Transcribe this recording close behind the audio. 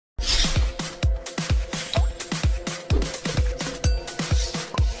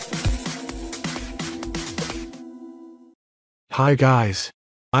Hi guys.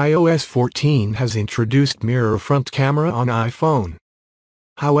 iOS 14 has introduced mirror front camera on iPhone.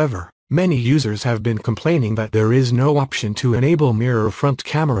 However, many users have been complaining that there is no option to enable mirror front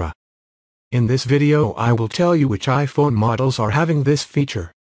camera. In this video I will tell you which iPhone models are having this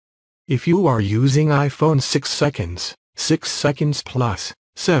feature. If you are using iPhone 6 seconds, 6 seconds plus,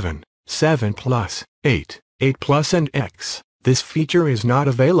 7, 7 plus, 8, 8 plus and X, this feature is not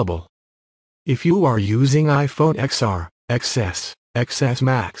available. If you are using iPhone XR, XS, XS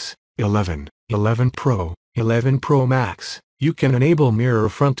Max, 11, 11 Pro, 11 Pro Max, you can enable mirror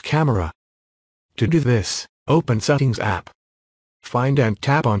front camera. To do this, open Settings app. Find and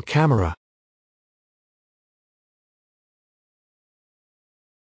tap on Camera.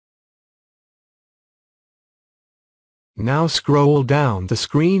 Now scroll down the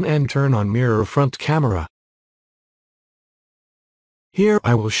screen and turn on mirror front camera. Here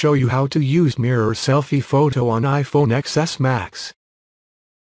I will show you how to use Mirror Slfie Photo on iPhone XS Max.